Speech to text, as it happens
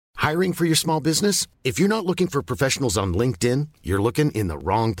Hiring for your small business? If you're not looking for professionals on LinkedIn, you're looking in the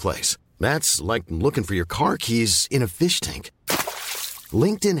wrong place. That's like looking for your car keys in a fish tank.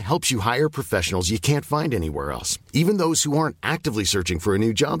 LinkedIn helps you hire professionals you can't find anywhere else, even those who aren't actively searching for a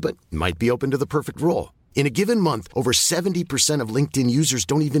new job but might be open to the perfect role. In a given month, over 70% of LinkedIn users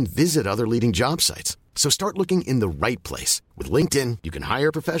don't even visit other leading job sites. So start looking in the right place. With LinkedIn, you can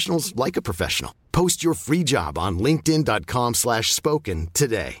hire professionals like a professional. Post your free job on linkedin.com/spoken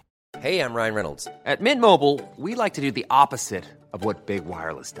today. Hey, I'm Ryan Reynolds. At Mint Mobile, we like to do the opposite of what Big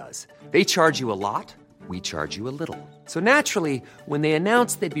Wireless does. They charge you a lot, we charge you a little. So naturally, when they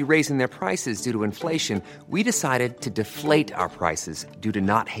announced they'd be raising their prices due to inflation, we decided to deflate our prices due to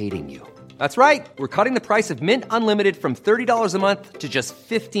not hating you. That's right. We're cutting the price of Mint Unlimited from $30 a month to just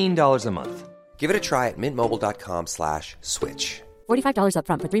 $15 a month. Give it a try at mintmobile.com/switch. $45 up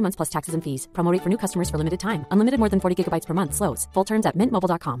front for 3 months plus taxes and fees. Promo rate for new customers for limited time. Unlimited more than 40 gigabytes per month. Slows full terms at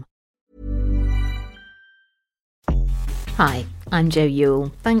mintmobile.com. Hi, I'm Jo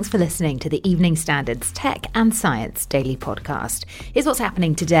Yule. Thanks for listening to the Evening Standard's Tech and Science Daily Podcast. Here's what's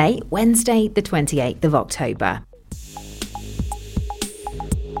happening today, Wednesday, the 28th of October.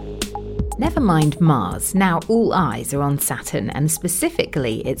 Never mind Mars, now all eyes are on Saturn and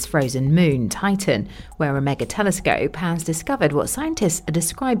specifically its frozen moon, Titan, where a mega telescope has discovered what scientists are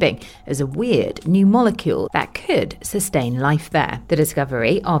describing as a weird new molecule that could sustain life there. The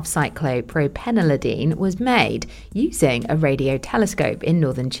discovery of cyclopropenylidene was made using a radio telescope in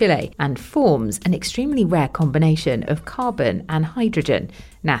northern Chile and forms an extremely rare combination of carbon and hydrogen.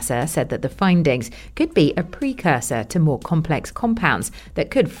 NASA said that the findings could be a precursor to more complex compounds that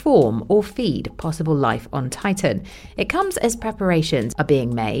could form or feed possible life on Titan. It comes as preparations are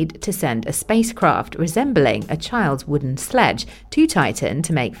being made to send a spacecraft resembling a child's wooden sledge to Titan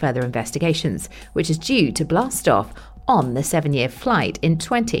to make further investigations, which is due to blast off on the 7-year flight in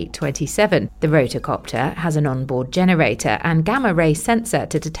 2027. The rotocopter has an onboard generator and gamma-ray sensor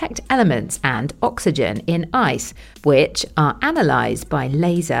to detect elements and oxygen in ice, which are analysed by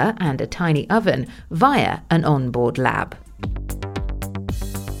laser and a tiny oven via an onboard lab.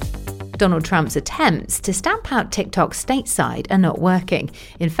 Donald Trump's attempts to stamp out TikTok stateside are not working.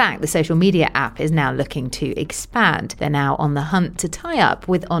 In fact, the social media app is now looking to expand. They're now on the hunt to tie up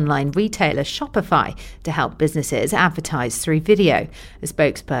with online retailer Shopify to help businesses advertise through video. A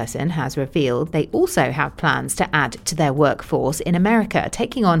spokesperson has revealed they also have plans to add to their workforce in America,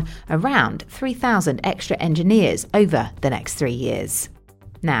 taking on around 3,000 extra engineers over the next 3 years.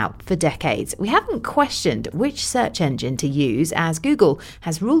 Now, for decades, we haven't questioned which search engine to use as Google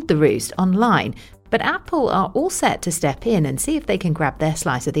has ruled the roost online. But Apple are all set to step in and see if they can grab their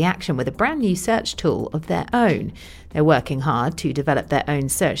slice of the action with a brand new search tool of their own. They're working hard to develop their own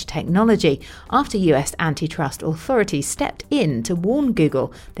search technology after US antitrust authorities stepped in to warn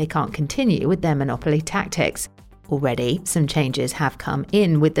Google they can't continue with their monopoly tactics. Already, some changes have come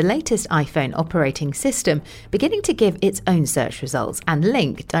in with the latest iPhone operating system beginning to give its own search results and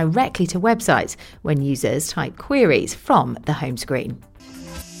link directly to websites when users type queries from the home screen.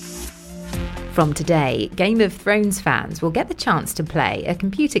 From today, Game of Thrones fans will get the chance to play a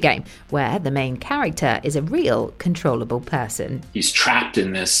computer game where the main character is a real controllable person. He's trapped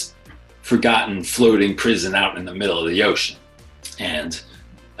in this forgotten floating prison out in the middle of the ocean. And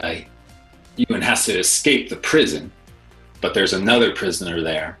Ewan has to escape the prison, but there's another prisoner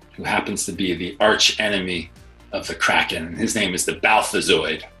there who happens to be the arch enemy of the Kraken. His name is the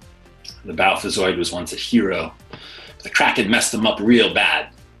Balthazoid. The Balthazoid was once a hero. The Kraken messed him up real bad.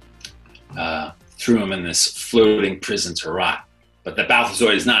 Threw him in this floating prison to rot. But the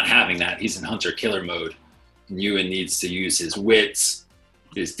Balthazoid is not having that. He's in hunter-killer mode. And Ewan needs to use his wits,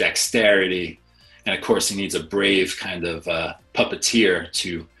 his dexterity, and of course he needs a brave kind of puppeteer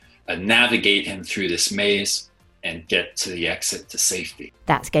to navigate him through this maze and get to the exit to safety.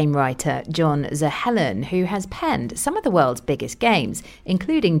 That's game writer John Zerhellen, who has penned some of the world's biggest games,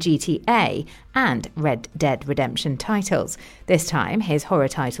 including GTA and Red Dead Redemption titles. This time, his horror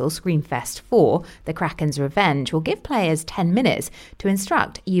title, Screamfest 4, The Kraken's Revenge, will give players 10 minutes to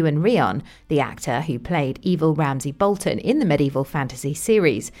instruct Ewan Rion, the actor who played evil Ramsay Bolton in the medieval fantasy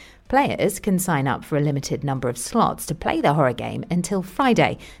series. Players can sign up for a limited number of slots to play the horror game until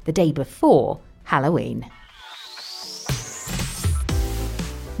Friday, the day before Halloween.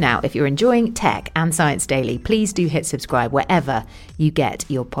 Now, if you're enjoying Tech and Science Daily, please do hit subscribe wherever you get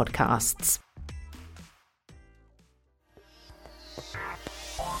your podcasts.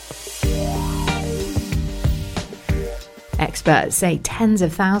 Experts say tens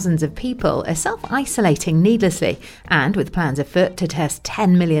of thousands of people are self-isolating needlessly, and with plans afoot to test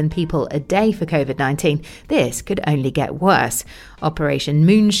 10 million people a day for COVID-19, this could only get worse. Operation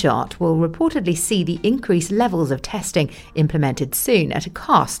Moonshot will reportedly see the increased levels of testing implemented soon at a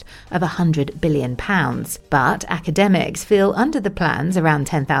cost of £100 billion. But academics feel under the plans, around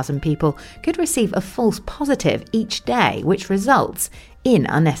 10,000 people could receive a false positive each day, which results in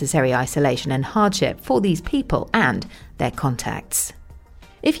unnecessary isolation and hardship for these people and their contacts.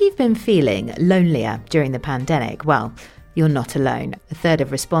 If you've been feeling lonelier during the pandemic, well, you're not alone. A third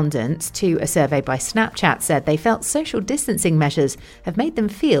of respondents to a survey by Snapchat said they felt social distancing measures have made them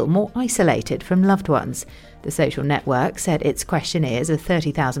feel more isolated from loved ones. The social network said its questionnaires of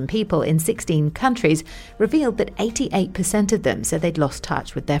 30,000 people in 16 countries revealed that 88% of them said they'd lost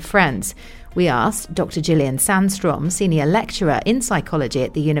touch with their friends. We asked Dr. Gillian Sandstrom, senior lecturer in psychology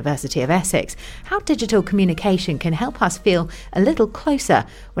at the University of Essex, how digital communication can help us feel a little closer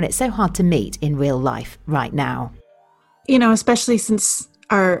when it's so hard to meet in real life right now. You know, especially since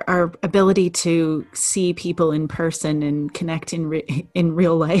our ability to see people in person and connect in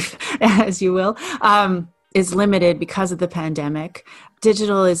real life, as you will, is limited because of the pandemic.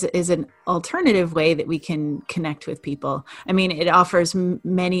 Digital is an alternative way that we can connect with people. I mean, it offers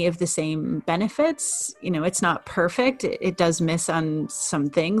many of the same benefits. You know, it's not perfect. It does miss on some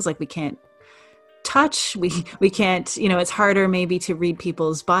things, like we can't touch, we can't, you know, it's harder maybe to read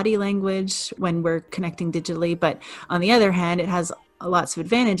people's body language when we're connecting digitally. But on the other hand, it has lots of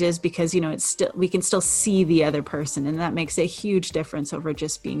advantages because, you know, we can still see the other person, and that makes a huge difference over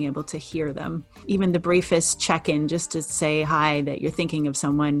just being able to hear them. Even the briefest check-in, just to say hi, that you're thinking of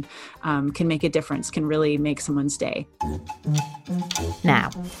someone, can make a difference, can really make someone's day. Now,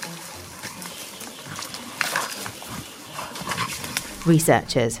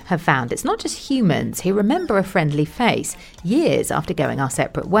 researchers have found it's not just humans who remember a friendly face. Years after going our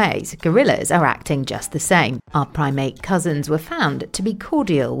separate ways, gorillas are acting just the same. Our primate cousins were found to be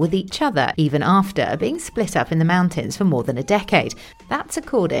cordial with each other even after being split up in the mountains for more than a decade. That's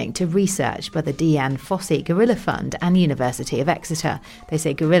according to research by the Deanne Fossey Gorilla Fund and University of Exeter. They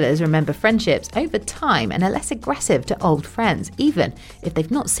say gorillas remember friendships over time and are less aggressive to old friends, even if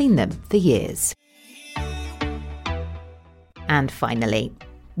they've not seen them for years. And finally,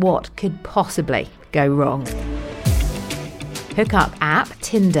 what could possibly go wrong? Hookup app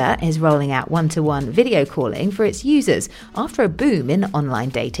Tinder is rolling out one-to-one video calling for its users after a boom in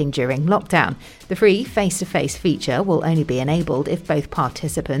online dating during lockdown. The free face-to-face feature will only be enabled if both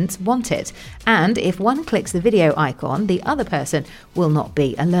participants want it, and if one clicks the video icon, the other person will not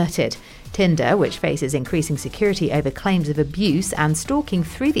be alerted. Tinder, which faces increasing security over claims of abuse and stalking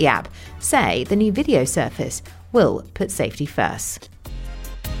through the app, say the new video surface will put safety first.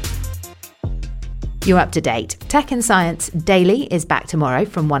 You're up to date. Tech and Science Daily is back tomorrow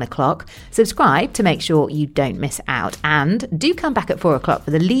from 1 o'clock. Subscribe to make sure you don't miss out. And do come back at 4 o'clock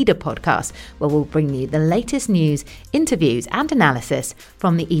for the Leader podcast, where we'll bring you the latest news, interviews and analysis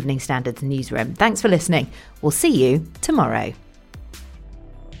from the Evening Standard's newsroom. Thanks for listening. We'll see you tomorrow.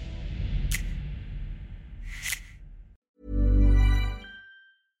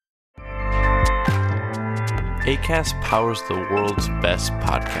 Acast powers the world's best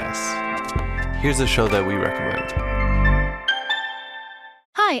podcasts. Here's a show that we recommend.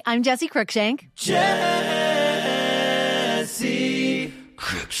 Hi, I'm Jessie Cruikshank. Jessie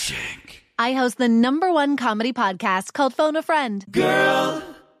Cruikshank. I host the #1 comedy podcast called Phone a Friend. Girl,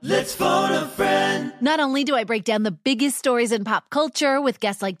 let's phone a friend. Not only do I break down the biggest stories in pop culture with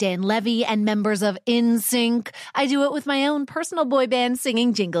guests like Dan Levy and members of NSYNC, I do it with my own personal boy band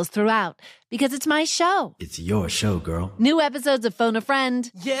singing jingles throughout. Because it's my show. It's your show, girl. New episodes of Phone a Friend.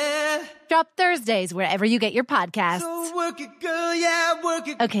 Yeah. Drop Thursdays wherever you get your podcasts. So work it, girl, yeah, work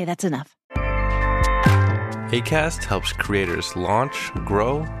it. Okay, that's enough. Acast helps creators launch,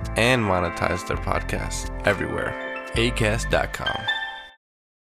 grow, and monetize their podcasts everywhere. Acast.com.